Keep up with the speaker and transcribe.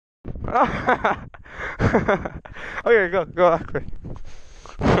Okay, go that quick.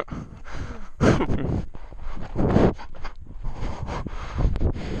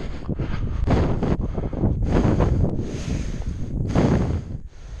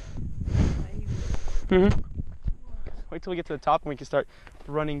 Wait till we get to the top and we can start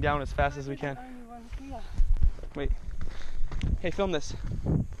running down as fast as we can. Wait. Hey, film this.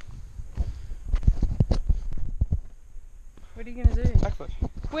 What are you gonna do? Backflip.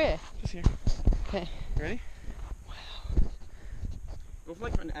 Where? Just here. Okay. You ready? Wow. Go from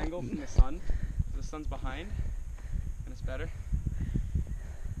like an angle from the sun. The sun's behind, and it's better.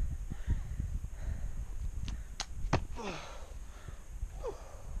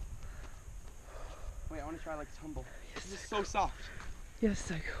 Wait, I want to try like tumble. Yes. This is so soft. You're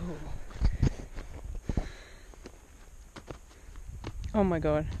so cool. Oh my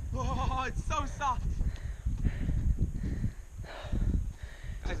god. Oh, it's so soft.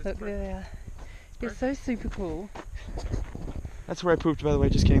 Guys, Look, there they are. You're so super cool. That's where I pooped, by the way.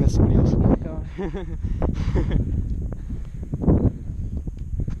 Just kidding. That's somebody else. Oh my god.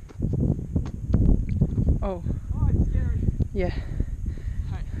 Oh. Oh, it's scary. Yeah.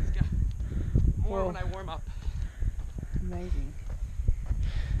 Alright, let's go. More Whoa. when I warm up. Amazing.